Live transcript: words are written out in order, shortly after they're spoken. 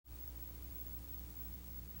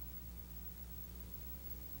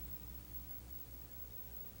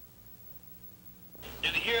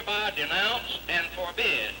denounce and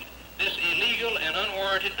forbid this illegal and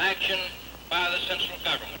unwarranted action by the central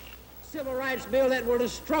government. Civil rights bill that will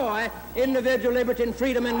destroy individual liberty and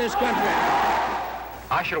freedom in this country.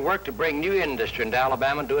 I shall work to bring new industry into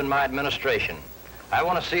Alabama during my administration. I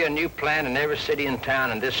want to see a new plant in every city and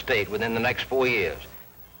town in this state within the next 4 years.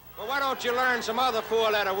 Well, why don't you learn some other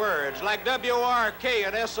four-letter words, like W-R-K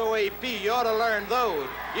and S-O-A-P? You ought to learn those.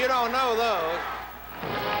 You don't know those.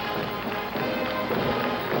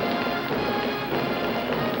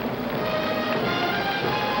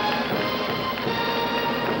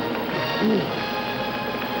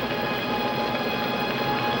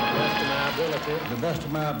 The best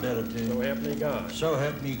of my ability. So help me God. So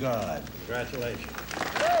help me God. Congratulations.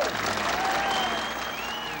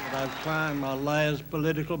 I've climbed my last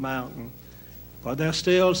political mountain, but there's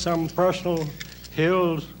still some personal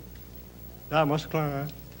hills that I must climb.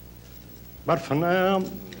 But for now,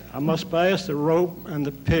 I must pass the rope and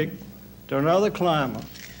the pick to another climber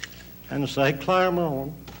and say, climb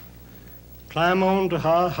on to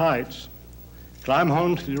high heights, climb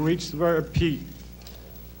on till you reach the very peak.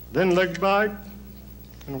 Then look back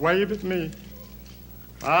and wave at me.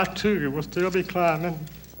 I, too, will still be climbing.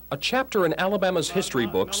 A chapter in Alabama's history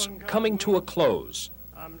books coming to a close.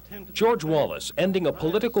 George Wallace ending a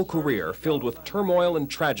political career filled with turmoil and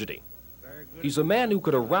tragedy. He's a man who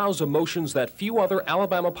could arouse emotions that few other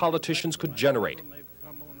Alabama politicians could generate.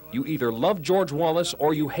 You either loved George Wallace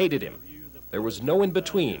or you hated him. There was no in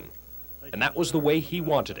between, and that was the way he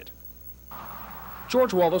wanted it.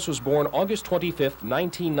 George Wallace was born August 25,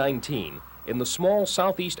 1919, in the small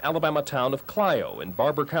southeast Alabama town of Clio in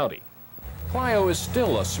Barber County. Clio is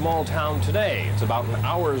still a small town today. It's about an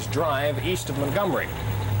hour's drive east of Montgomery.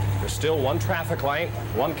 There's still one traffic light,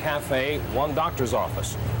 one cafe, one doctor's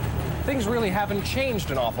office. Things really haven't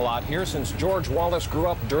changed an awful lot here since George Wallace grew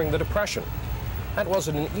up during the Depression. That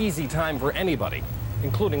wasn't an easy time for anybody,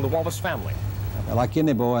 including the Wallace family. Like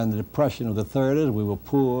any boy in the Depression of the 30s, we were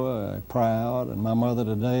poor, proud, and my mother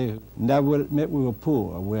today never would admit we were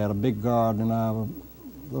poor. We had a big garden in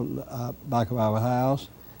our back of our house.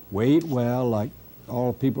 We ate well, like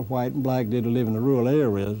all people, white and black, did who live in the rural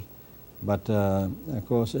areas. But, of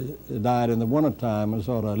course, it died in the wintertime. It was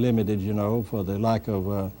sort of limited, you know, for the lack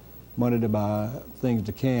of money to buy things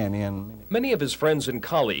to can in. Many of his friends and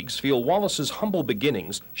colleagues feel Wallace's humble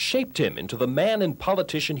beginnings shaped him into the man and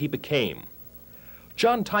politician he became.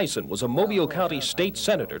 John Tyson was a Mobile County state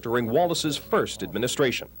senator during Wallace's first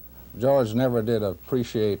administration. George never did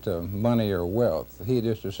appreciate money or wealth. He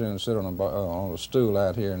just as soon sit on a stool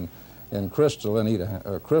out here in Crystal and eat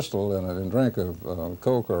a Crystal and drink a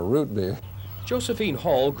Coke or a root beer. Josephine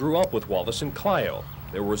Hall grew up with Wallace in Clio.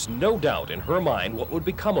 There was no doubt in her mind what would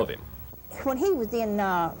become of him. When he was in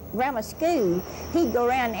grammar school, he'd go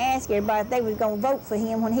around and ask everybody if they was going to vote for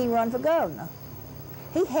him when he run for governor.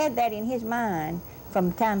 He had that in his mind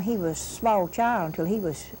from the time he was a small child till he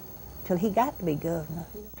got to be governor.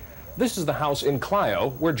 This is the house in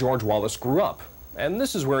Clio where George Wallace grew up, and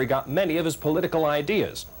this is where he got many of his political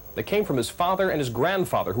ideas. They came from his father and his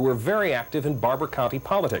grandfather, who were very active in Barber County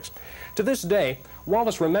politics. To this day,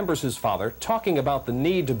 Wallace remembers his father talking about the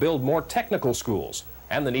need to build more technical schools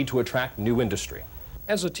and the need to attract new industry.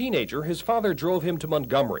 As a teenager, his father drove him to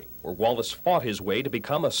Montgomery, where Wallace fought his way to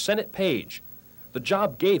become a Senate page. The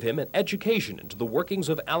job gave him an education into the workings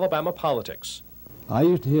of Alabama politics. I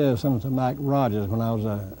used to hear Senator Mike Rogers when I was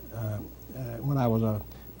a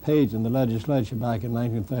page in the legislature back in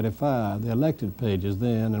 1935, the elected pages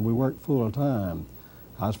then, and we worked full time.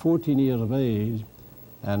 I was 14 years of age,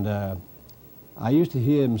 and I used to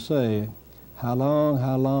hear him say, how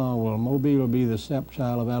long will Mobile be the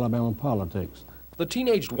stepchild of Alabama politics? The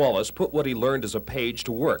teenaged Wallace put what he learned as a page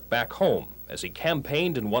to work back home as he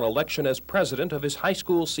campaigned and won election as president of his high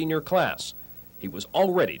school senior class. He was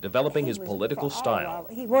already developing his political style.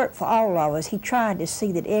 He worked for all of us. He tried to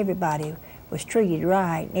see that everybody was treated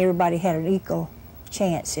right and everybody had an equal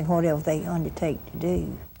chance in whatever they undertake to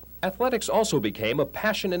do. Athletics also became a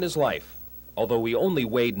passion in his life. Although he only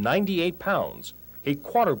weighed 98 pounds, he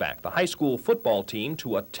quarterbacked the high school football team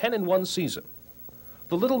to a 10-1 season.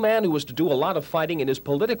 The little man who was to do a lot of fighting in his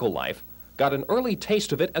political life got an early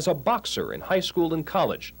taste of it as a boxer in high school and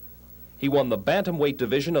college. He won the bantamweight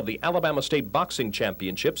division of the Alabama State Boxing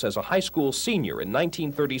Championships as a high school senior in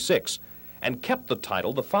 1936 and kept the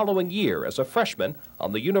title the following year as a freshman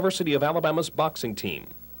on the University of Alabama's boxing team.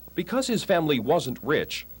 Because his family wasn't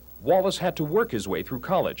rich, Wallace had to work his way through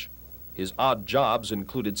college. His odd jobs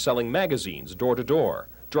included selling magazines door to door,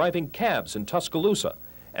 driving cabs in Tuscaloosa,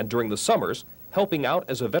 and during the summers, helping out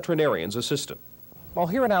as a veterinarian's assistant. While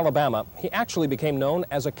here in Alabama, he actually became known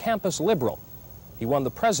as a campus liberal. He won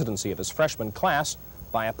the presidency of his freshman class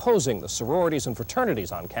by opposing the sororities and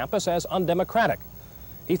fraternities on campus as undemocratic.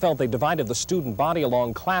 He felt they divided the student body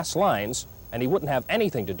along class lines, and he wouldn't have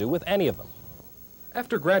anything to do with any of them.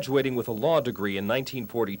 After graduating with a law degree in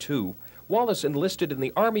 1942, Wallace enlisted in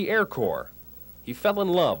the Army Air Corps. He fell in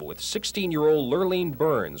love with 16-year-old Lurleen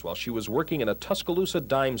Burns while she was working in a Tuscaloosa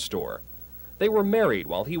dime store. They were married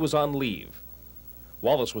while he was on leave.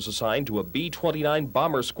 Wallace was assigned to a B-29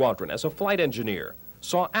 bomber squadron as a flight engineer,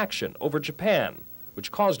 saw action over Japan,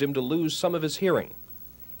 which caused him to lose some of his hearing.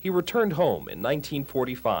 He returned home in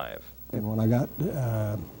 1945. And when I got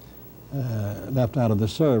left out of the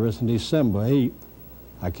service on December 8th,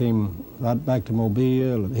 I came right back to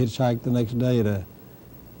Mobile and hitchhiked the next day to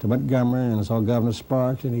Montgomery and saw Governor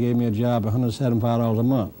Sparks, and he gave me a job of $175 a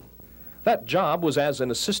month. That job was as an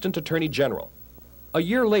assistant attorney general. A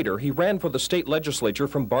year later, he ran for the state legislature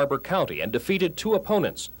from Barber County and defeated 2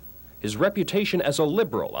 opponents. His reputation as a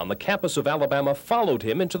liberal on the campus of Alabama followed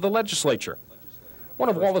him into the legislature. One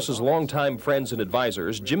of Wallace's longtime friends and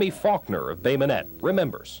advisors, Jimmy Faulkner of Bay Minette,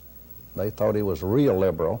 remembers. They thought he was real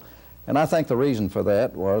liberal, and I think the reason for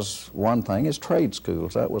that was, one thing, is trade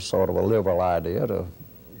schools. That was sort of a liberal idea to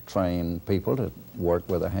train people to work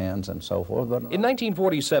with their hands and so forth. But in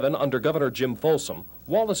 1947, under Governor Jim Folsom,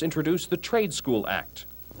 Wallace introduced the Trade School Act.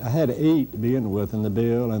 I had 8 to begin with in the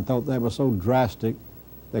bill and thought that was so drastic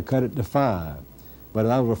they cut it to 5. But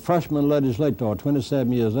I was a freshman legislator,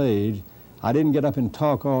 27 years of age. I didn't get up and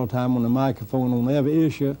talk all the time on the microphone on every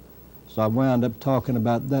issue, so I wound up talking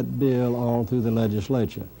about that bill all through the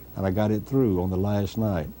legislature, and I got it through on the last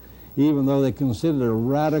night, even though they considered it a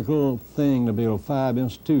radical thing to build 5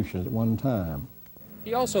 institutions at one time.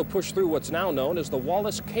 He also pushed through what's now known as the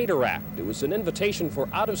Wallace Cater Act. It was an invitation for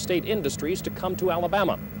out-of-state industries to come to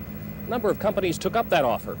Alabama. A number of companies took up that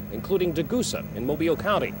offer, including Degussa in Mobile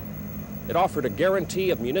County. It offered a guarantee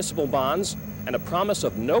of municipal bonds and a promise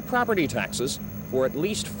of no property taxes for at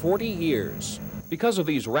least 40 years. Because of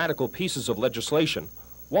these radical pieces of legislation,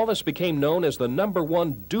 Wallace became known as the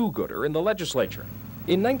 #1 do-gooder in the legislature.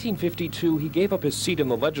 In 1952, he gave up his seat in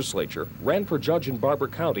the legislature, ran for judge in Barber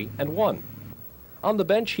County, and won. On the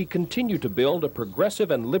bench, he continued to build a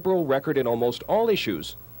progressive and liberal record in almost all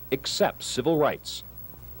issues, except civil rights.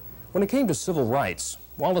 When it came to civil rights,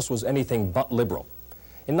 Wallace was anything but liberal.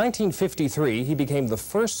 In 1953, he became the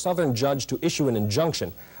first Southern judge to issue an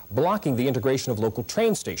injunction blocking the integration of local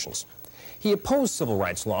train stations. He opposed civil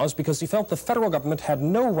rights laws because he felt the federal government had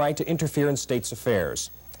no right to interfere in states'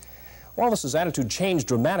 affairs. Wallace's attitude changed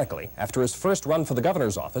dramatically after his first run for the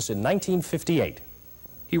governor's office in 1958.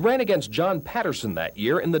 He ran against John Patterson that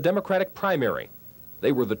year in the Democratic primary.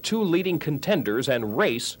 They were the 2 leading contenders, and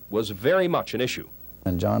race was very much an issue.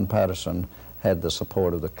 And John Patterson had the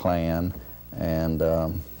support of the Klan, and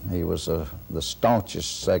he was the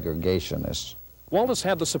staunchest segregationist. Wallace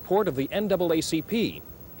had the support of the NAACP.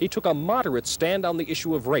 He took a moderate stand on the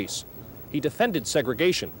issue of race. He defended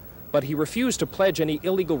segregation, but he refused to pledge any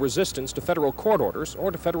illegal resistance to federal court orders or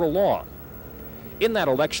to federal law. In that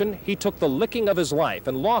election, he took the licking of his life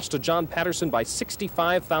and lost to John Patterson by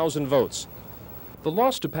 65,000 votes. The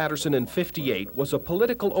loss to Patterson in '58 was a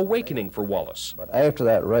political awakening for Wallace. But after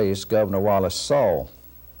that race, Governor Wallace saw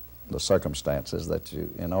the circumstances that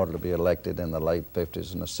you, in order to be elected in the late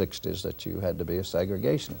 50s and the 60s, that you had to be a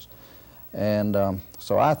segregationist. And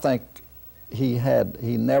so I think he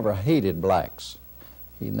never hated blacks.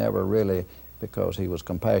 He never really, because he was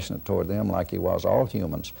compassionate toward them like he was all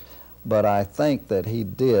humans. But I think that he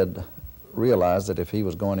did realize that if he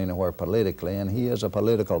was going anywhere politically, and he is a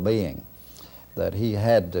political being, that he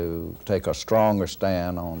had to take a stronger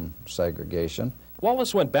stand on segregation.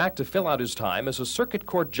 Wallace went back to fill out his time as a circuit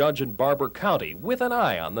court judge in Barber County with an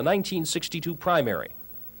eye on the 1962 primary.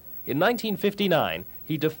 In 1959,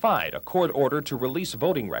 he defied a court order to release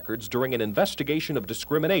voting records during an investigation of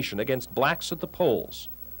discrimination against blacks at the polls.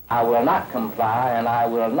 I will not comply, and I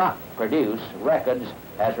will not produce records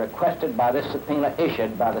as requested by this subpoena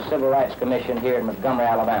issued by the Civil Rights Commission here in Montgomery,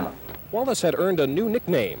 Alabama. Wallace had earned a new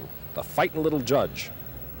nickname, the Fightin' Little Judge.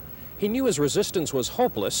 He knew his resistance was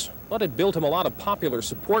hopeless, but it built him a lot of popular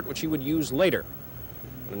support, which he would use later.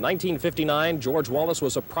 In 1959, George Wallace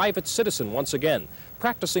was a private citizen once again,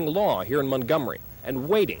 practicing law here in Montgomery and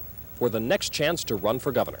waiting for the next chance to run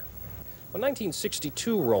for governor. When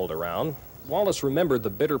 1962 rolled around, Wallace remembered the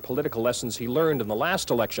bitter political lessons he learned in the last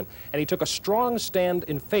election, and he took a strong stand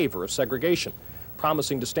in favor of segregation,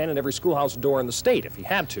 promising to stand in every schoolhouse door in the state if he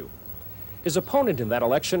had to. His opponent in that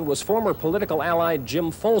election was former political ally Jim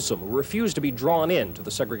Folsom, who refused to be drawn into the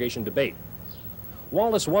segregation debate.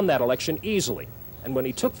 Wallace won that election easily, And when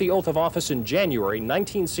he took the oath of office in January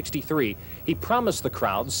 1963, he promised the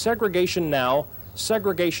crowd segregation now,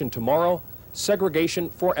 segregation tomorrow, segregation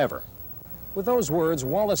forever. With those words,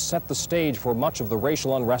 Wallace set the stage for much of the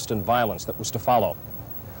racial unrest and violence that was to follow.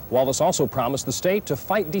 Wallace also promised the state to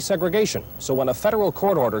fight desegregation, so when a federal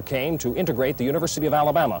court order came to integrate the University of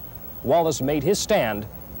Alabama, Wallace made his stand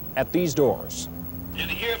at these doors. To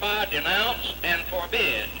hereby denounce and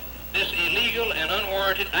forbid this illegal and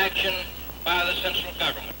unwarranted action by the central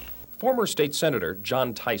government. Former State Senator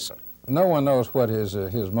John Tyson. No one knows what his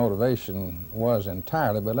motivation was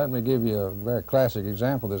entirely, but let me give you a very classic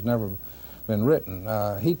example that's never been written.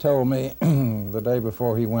 He told me the day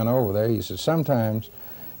before he went over there, he said, sometimes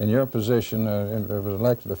in your position as an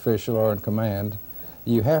elected official or in command,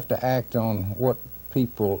 you have to act on what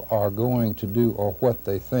people are going to do or what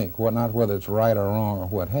they think, not whether it's right or wrong or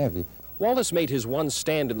what have you. Wallace made his one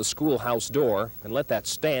stand in the schoolhouse door and let that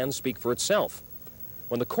stand speak for itself.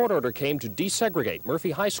 When the court order came to desegregate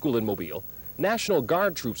Murphy High School in Mobile, National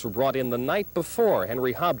Guard troops were brought in the night before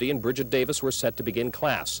Henry Hobdy and Bridget Davis were set to begin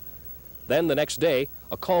class. Then the next day,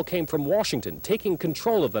 a call came from Washington taking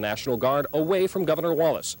control of the National Guard away from Governor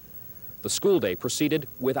Wallace. The school day proceeded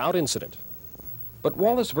without incident. But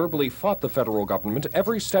Wallace verbally fought the federal government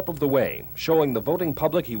every step of the way, showing the voting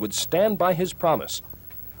public he would stand by his promise.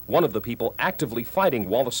 One of the people actively fighting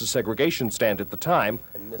Wallace's segregation stand at the time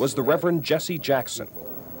was the Reverend Jesse Jackson.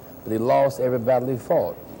 But he lost every battle he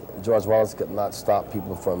fought. George Wallace could not stop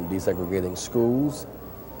people from desegregating schools.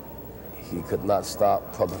 He could not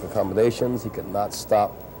stop public accommodations. He could not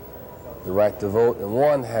stop the right to vote. And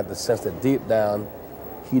one had the sense that deep down,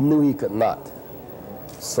 he knew he could not.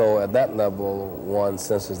 So at that level, one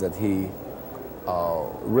senses that he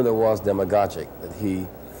really was demagogic, that he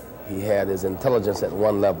had his intelligence at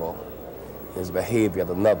one level, his behavior at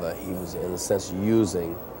another. He was, in a sense,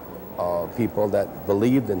 using people that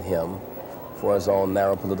believed in him for his own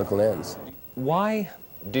narrow political ends. Why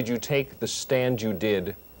did you take the stand you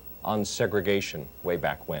did on segregation way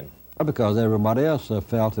back when? Because everybody else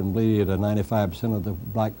felt and believed that 95% of the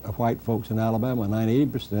white folks in Alabama,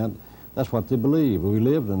 98%, that's what they believed. We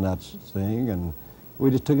lived in that thing, and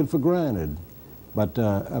we just took it for granted. But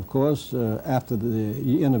of course, after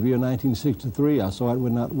the end of year 1963, I saw it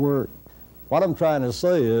would not work. What I'm trying to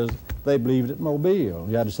say is they believed at Mobile.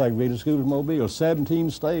 You had to segregate schools in Mobile.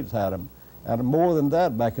 17 states had them, and more than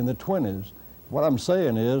that back in the 20s. What I'm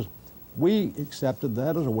saying is we accepted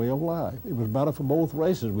that as a way of life. It was better for both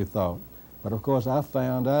races, we thought. But of course, I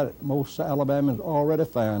found out, most Alabamans already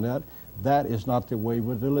found out, that is not the way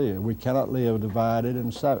we're to live. We cannot live divided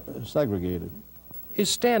and segregated. His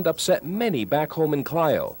stand upset many back home in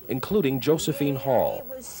Clio, including Josephine Hall.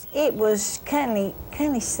 It was kind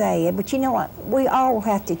of sad, but you know what? We all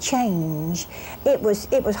have to change. It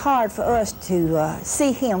was hard for us to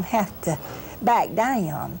see him have to back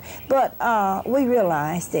down, but we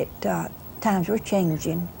realized that times were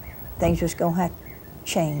changing. Things was going to have to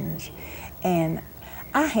change, and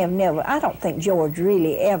I don't think George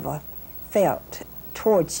really ever felt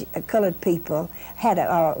towards colored people, had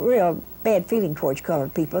a real bad feeling towards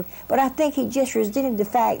colored people, but I think he just resented the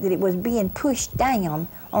fact that it was being pushed down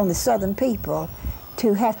on the Southern people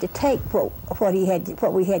to have to take what we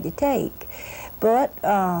had to take. But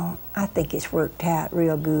I think it's worked out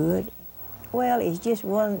real good. Well, it's just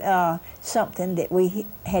something that we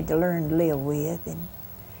had to learn to live with,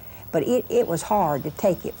 but it was hard to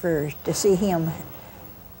take it first, to see him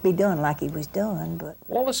be done like he was done. But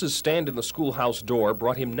Wallace's stand in the schoolhouse door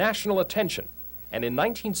brought him national attention, and in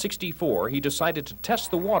 1964 he decided to test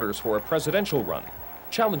the waters for a presidential run,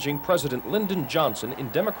 challenging President Lyndon Johnson in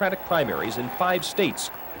Democratic primaries in 5 states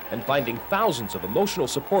and finding thousands of emotional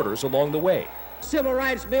supporters along the way. Civil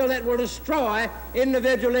rights bill that will destroy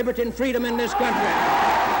individual liberty and freedom in this country.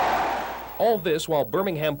 All this while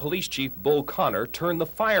Birmingham Police Chief Bull Connor turned the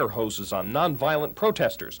fire hoses on nonviolent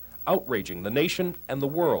protesters, outraging the nation and the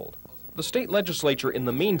world. The state legislature, in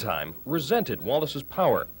the meantime, resented Wallace's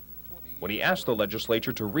power. When he asked the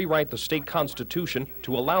legislature to rewrite the state constitution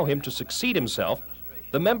to allow him to succeed himself,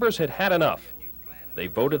 the members had had enough. They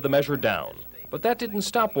voted the measure down. But that didn't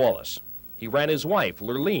stop Wallace. He ran his wife,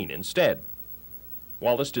 Lurleen, instead.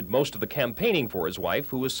 Wallace did most of the campaigning for his wife,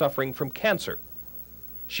 who was suffering from cancer.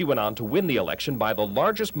 She went on to win the election by the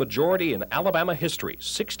largest majority in Alabama history,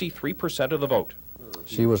 63% of the vote.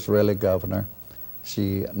 She was really governor.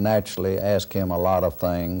 She naturally asked him a lot of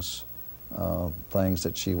things, things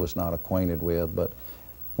that she was not acquainted with, but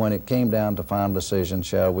when it came down to final decision,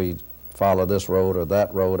 shall we follow this road or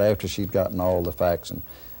that road, after she'd gotten all the facts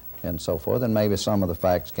and so forth, and maybe some of the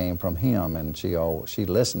facts came from him, and she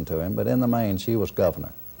listened to him, but in the main, she was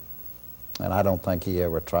governor. And I don't think he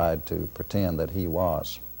ever tried to pretend that he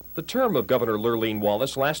was. The term of Governor Lurleen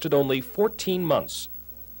Wallace lasted only 14 months.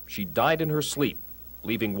 She died in her sleep,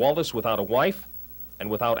 leaving Wallace without a wife and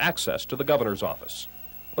without access to the governor's office.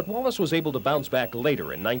 But Wallace was able to bounce back later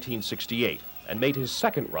in 1968 and made his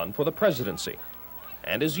second run for the presidency.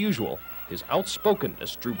 And as usual, his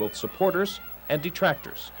outspokenness drew both supporters and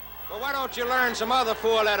detractors. Well, why don't you learn some other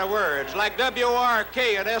four-letter words, like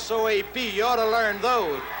W-R-K and S-O-A-P? You ought to learn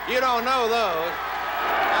those. You don't know those.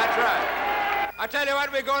 That's right. I tell you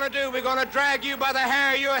what we're going to do. We're going to drag you by the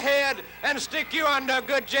hair of your head and stick you under a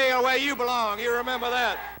good jail where you belong. You remember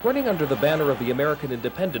that? Running under the banner of the American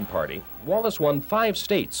Independent Party, Wallace won 5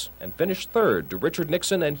 states and finished third to Richard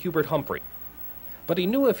Nixon and Hubert Humphrey. But he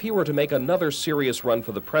knew if he were to make another serious run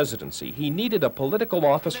for the presidency, he needed a political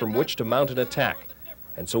office from which to mount an attack.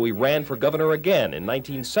 And so he ran for governor again in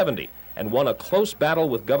 1970 and won a close battle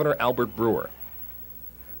with Governor Albert Brewer.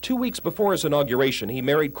 2 weeks before his inauguration, he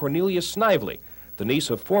married Cornelia Snively, the niece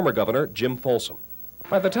of former Governor Jim Folsom.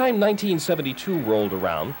 By the time 1972 rolled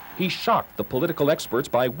around, he shocked the political experts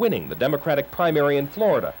by winning the Democratic primary in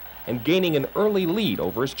Florida and gaining an early lead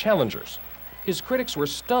over his challengers. His critics were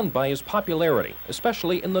stunned by his popularity,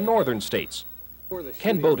 especially in the northern states.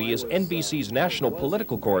 Ken Bodie is NBC's national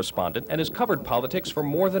political correspondent and has covered politics for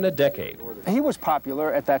more than a decade. He was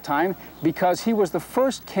popular at that time because he was the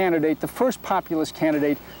first candidate, the first populist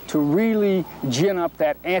candidate to really gin up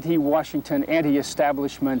that anti-Washington,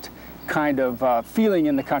 anti-establishment kind of feeling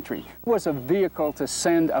in the country. It was a vehicle to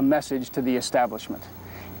send a message to the establishment.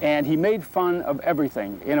 And he made fun of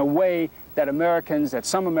everything in a way that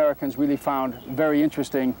some Americans really found very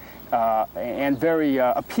interesting and very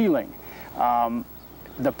appealing.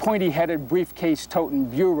 The pointy-headed briefcase-toting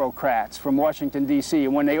bureaucrats from Washington, D.C.,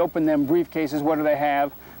 and when they open them briefcases, what do they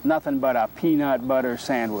have? Nothing but a peanut butter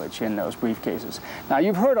sandwich in those briefcases. Now,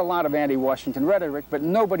 you've heard a lot of anti-Washington rhetoric, but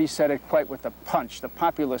nobody said it quite with the punch, the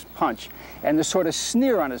populist punch, and the sort of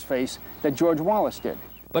sneer on his face that George Wallace did.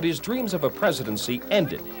 But his dreams of a presidency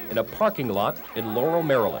ended in a parking lot in Laurel,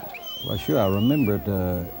 Maryland. Well, sure, I remember it,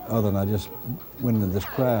 other than I just went into this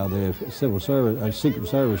crowd. The Secret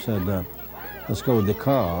Service said, let's go with the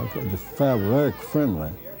car. The crowd were very friendly.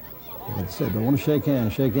 They said, I want to shake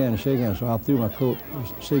hands, shake hands, shake hands. So I threw my coat,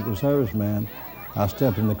 Secret Service man. I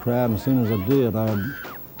stepped in the crowd, and as soon as I did, I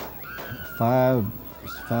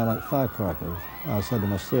had like firecrackers. I said to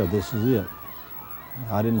myself, this is it.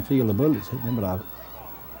 I didn't feel the bullets hit me, but I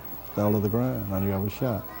fell to the ground. I knew I was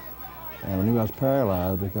shot. And I knew I was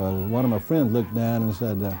paralyzed because one of my friends looked down and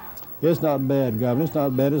said, it's not bad, Governor, it's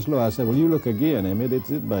not bad, it's low. I said, well, you look again, Emmett, it's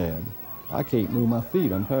bad. I can't move my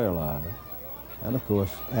feet, I'm paralyzed. And of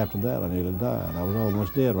course, after that, I nearly died. I was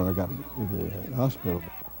almost dead when I got to the hospital.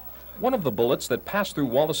 One of the bullets that passed through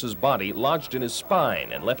Wallace's body lodged in his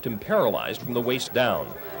spine and left him paralyzed from the waist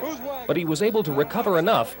down. But he was able to recover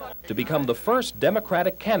enough to become the first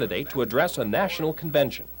Democratic candidate to address a national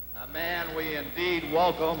convention. A man we indeed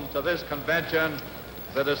welcome to this convention,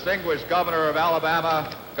 the distinguished governor of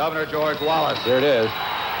Alabama, Governor George Wallace. Here it is.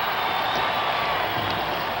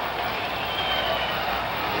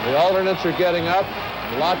 The alternates are getting up.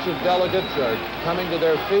 Lots of delegates are coming to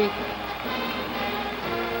their feet.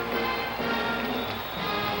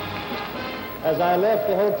 As I left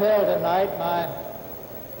the hotel tonight, my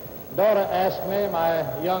daughter asked me,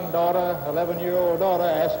 my young daughter, 11-year-old daughter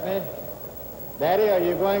asked me, Daddy, are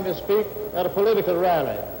you going to speak at a political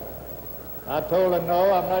rally? I told her,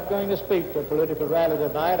 no, I'm not going to speak to a political rally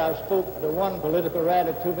tonight. I've spoke to one political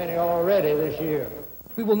rally too many already this year.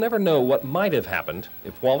 We will never know what might have happened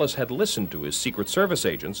if Wallace had listened to his Secret Service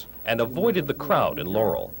agents and avoided the crowd in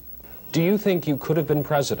Laurel. Do you think you could have been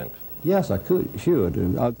president? Yes, I could, sure.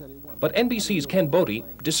 I'll tell you what. But NBC's Ken Bodie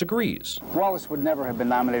disagrees. Wallace would never have been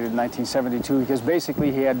nominated in 1972 because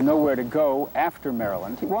basically he had nowhere to go after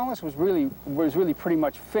Maryland. Wallace was really pretty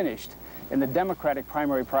much finished in the Democratic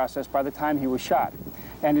primary process by the time he was shot.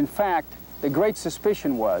 And in fact, the great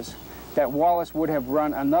suspicion was that Wallace would have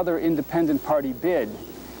run another independent party bid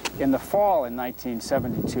in the fall in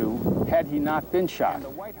 1972 had he not been shot.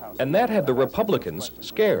 And that had the Republicans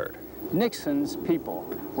scared. Nixon's people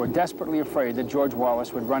were desperately afraid that George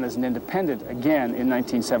Wallace would run as an independent again in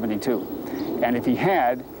 1972. And if he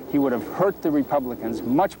had, he would have hurt the Republicans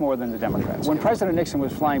much more than the Democrats. When President Nixon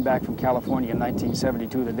was flying back from California in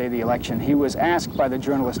 1972, the day of the election, he was asked by the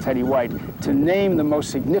journalist Teddy White to name the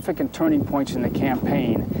most significant turning points in the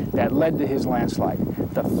campaign that led to his landslide.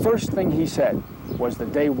 The first thing he said was the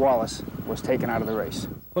day Wallace was taken out of the race.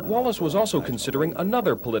 But Wallace was also considering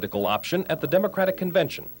another political option at the Democratic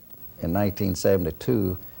convention. In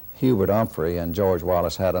 1972, Hubert Humphrey and George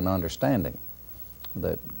Wallace had an understanding.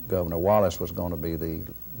 that Governor Wallace was going to be the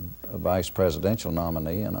vice presidential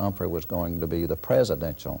nominee and Humphrey was going to be the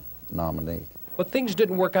presidential nominee. But things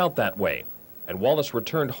didn't work out that way, and Wallace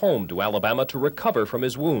returned home to Alabama to recover from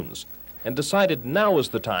his wounds and decided now was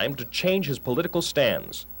the time to change his political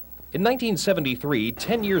stands. In 1973,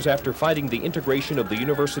 10 years after fighting the integration of the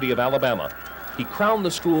University of Alabama, he crowned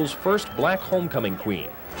the school's first black homecoming queen.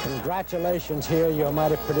 Congratulations here, you're a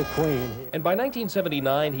mighty pretty queen. And by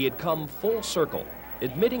 1979, he had come full circle,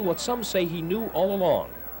 admitting what some say he knew all along.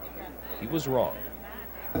 He was wrong.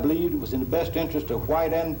 I believed it was in the best interest of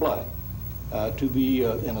white and black to be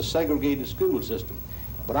in a segregated school system.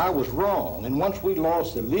 But I was wrong, and once we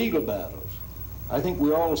lost the legal battles, I think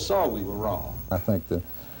we all saw we were wrong. I think that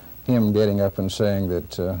him getting up and saying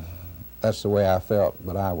that that's the way I felt,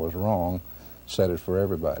 but I was wrong, said it for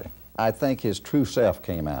everybody. I think his true self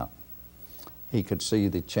came out. He could see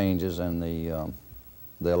the changes in the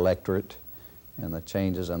electorate and the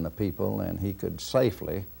changes in the people, and he could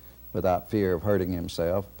safely, without fear of hurting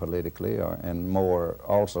himself politically, and more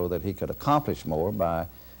also that he could accomplish more by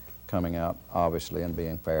coming out obviously and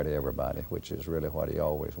being fair to everybody, which is really what he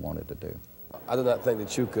always wanted to do. I do not think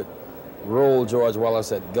that you could roll George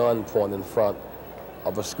Wallace at gunpoint in front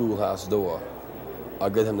of a schoolhouse door or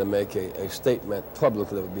get him to make a statement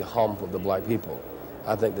publicly that would be harmful to black people.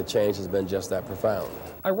 I think the change has been just that profound.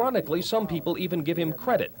 Ironically, some people even give him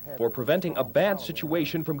credit for preventing a bad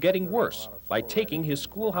situation from getting worse by taking his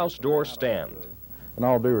schoolhouse door stand. In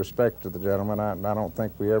all due respect to the gentleman, I don't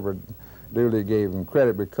think we ever duly gave him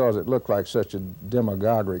credit because it looked like such a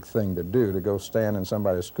demagogic thing to do, to go stand in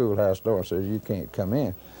somebody's schoolhouse door and say, you can't come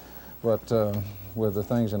in. But with the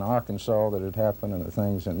things in Arkansas that had happened and the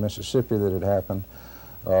things in Mississippi that had happened,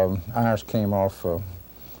 ours came off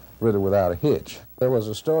really without a hitch. There was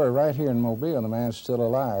a story right here in Mobile, and the man's still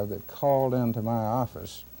alive, that called into my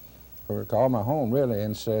office, or called my home really,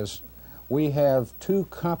 and says, we have 2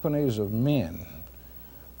 companies of men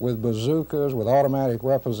with bazookas, with automatic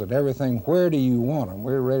weapons and everything. Where do you want them?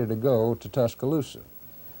 We're ready to go to Tuscaloosa.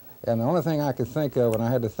 And the only thing I could think of, and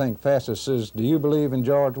I had to think fast, it says, do you believe in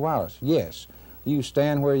George Wallace? Yes. You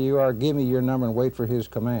stand where you are, give me your number, and wait for his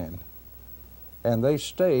command. And they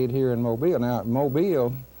stayed here in Mobile. Now,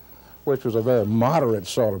 Mobile, which was a very moderate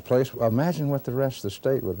sort of place, imagine what the rest of the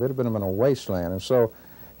state would have. It would have been a wasteland. And so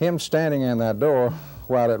him standing in that door,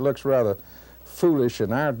 while it looks rather foolish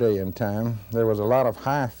in our day and time, there was a lot of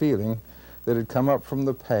high feeling that had come up from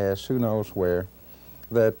the past, who knows where,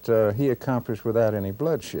 that he accomplished without any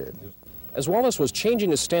bloodshed. As Wallace was changing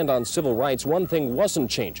his stand on civil rights, one thing wasn't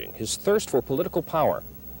changing: his thirst for political power.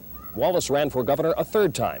 Wallace ran for governor a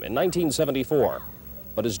 3rd time in 1974,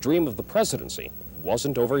 but his dream of the presidency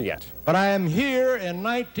wasn't over yet. But I am here in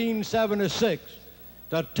 1976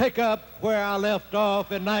 to take up where I left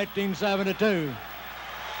off in 1972.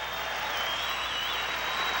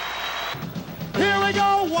 Here we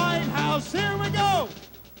go, White House, here we go!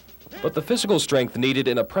 But the physical strength needed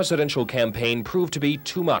in a presidential campaign proved to be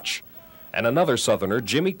too much, and another Southerner,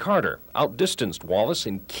 Jimmy Carter, outdistanced Wallace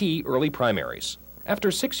in key early primaries.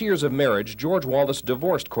 After 6 years of marriage, George Wallace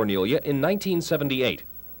divorced Cornelia in 1978.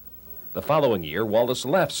 The following year, Wallace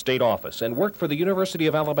left state office and worked for the University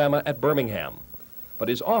of Alabama at Birmingham. But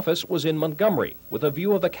his office was in Montgomery with a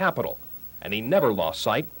view of the Capitol, and he never lost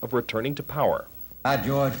sight of returning to power. I,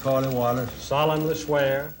 George Corley Wallace, solemnly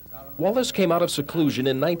swear. Wallace came out of seclusion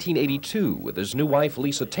in 1982 with his new wife,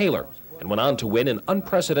 Lisa Taylor, and went on to win an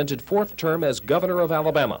unprecedented 4th term as governor of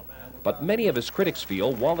Alabama. But many of his critics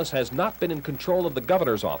feel Wallace has not been in control of the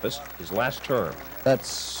governor's office his last term.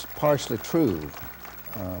 That's partially true,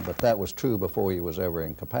 but that was true before he was ever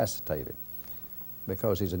incapacitated,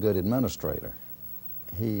 because he's a good administrator.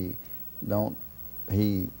 He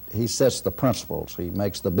sets the principles, he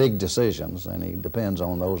makes the big decisions, and he depends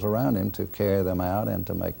on those around him to carry them out and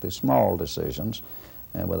to make the small decisions,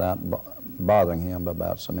 and without bothering him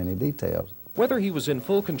about so many details. Whether he was in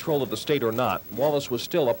full control of the state or not, Wallace was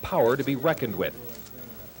still a power to be reckoned with.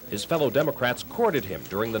 His fellow Democrats courted him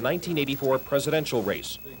during the 1984 presidential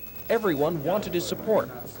race. Everyone wanted his support,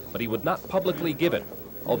 but he would not publicly give it,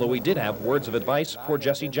 although he did have words of advice for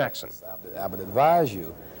Jesse Jackson. I would advise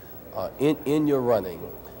you in your running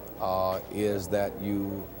is that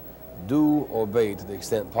you do obey to the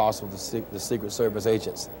extent possible the Secret Service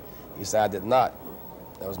agents. He said, I did not.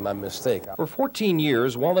 That was my mistake. For 14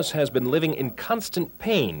 years, Wallace has been living in constant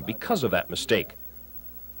pain because of that mistake.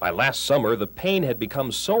 By last summer, the pain had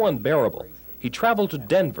become so unbearable, he traveled to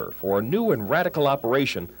Denver for a new and radical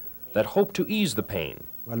operation that hoped to ease the pain.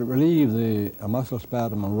 Well, it relieved a muscle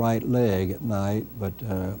spasm in my right leg at night, but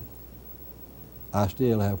I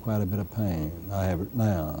still have quite a bit of pain. I have it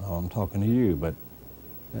now. I'm talking to you, but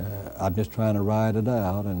I'm just trying to ride it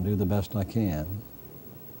out and do the best I can.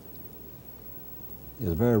 It's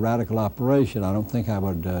a very radical operation. I don't think I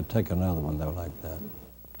would take another one, though, like that.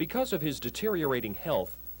 Because of his deteriorating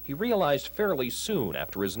health, he realized fairly soon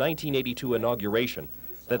after his 1982 inauguration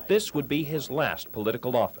that this would be his last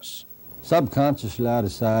political office. Subconsciously, I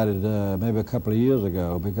decided maybe a couple of years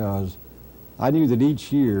ago, because I knew that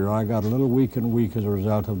each year I got a little weak and weak as a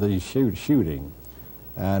result of the shooting.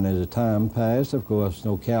 And as the time passed, of course,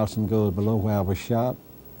 no calcium goes below where I was shot,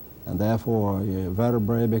 and therefore your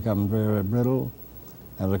vertebrae become very brittle.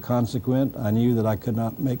 As a consequence, I knew that I could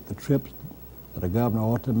not make the trips that a governor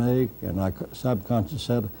ought to make, and I subconsciously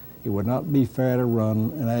said it would not be fair to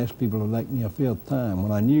run and ask people to elect me a fifth time,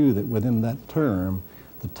 when I knew that within that term,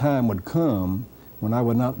 the time would come when I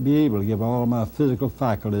would not be able to give all of my physical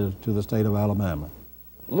faculties to the state of Alabama.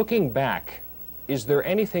 Looking back, is there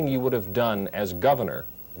anything you would have done as governor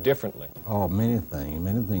differently? Oh, many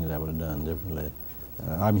things I would have done differently.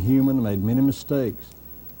 I'm human, made many mistakes.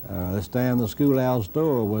 The stand in the schoolhouse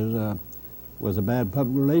door was a bad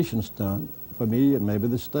public relations stunt for me and maybe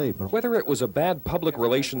the state. Whether it was a bad public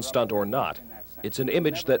relations stunt or not, it's an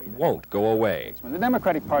image that won't go away. The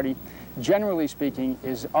Democratic Party, generally speaking,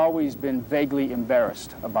 has always been vaguely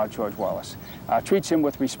embarrassed about George Wallace. Treats him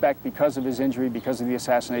with respect because of his injury, because of the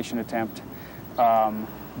assassination attempt,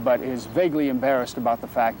 but is vaguely embarrassed about the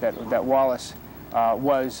fact that Wallace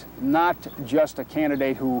was not just a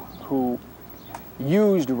candidate who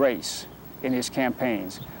used race in his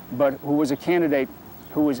campaigns, but who was a candidate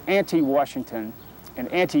who was anti-Washington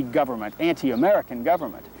and anti-government, anti-American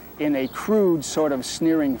government, in a crude sort of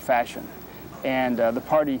sneering fashion. And the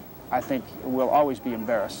party, I think, will always be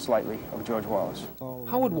embarrassed slightly of George Wallace.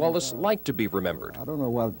 How would Wallace like to be remembered? I don't know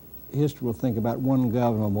what history will think about one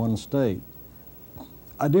governor of one state.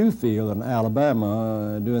 I do feel that in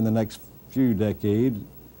Alabama, during the next few decades,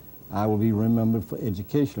 I will be remembered for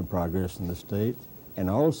educational progress in the state. And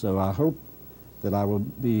also, I hope that I will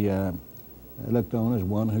be looked on as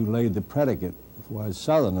one who laid the predicate for a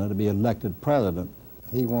Southerner to be elected president.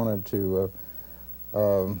 He wanted to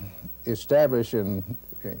establish in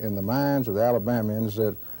the minds of the Alabamians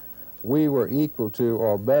that we were equal to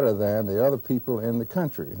or better than the other people in the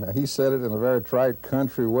country. Now, he said it in a very trite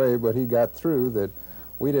country way, but he got through that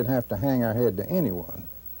we didn't have to hang our head to anyone.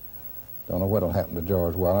 Don't know what'll happen to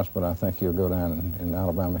George Wallace, but I think he'll go down in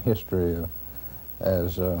Alabama history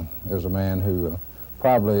as a man who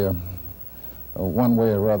probably one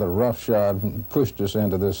way or other roughshod pushed us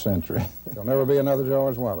into this century. There'll never be another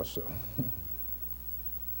George Wallace, though.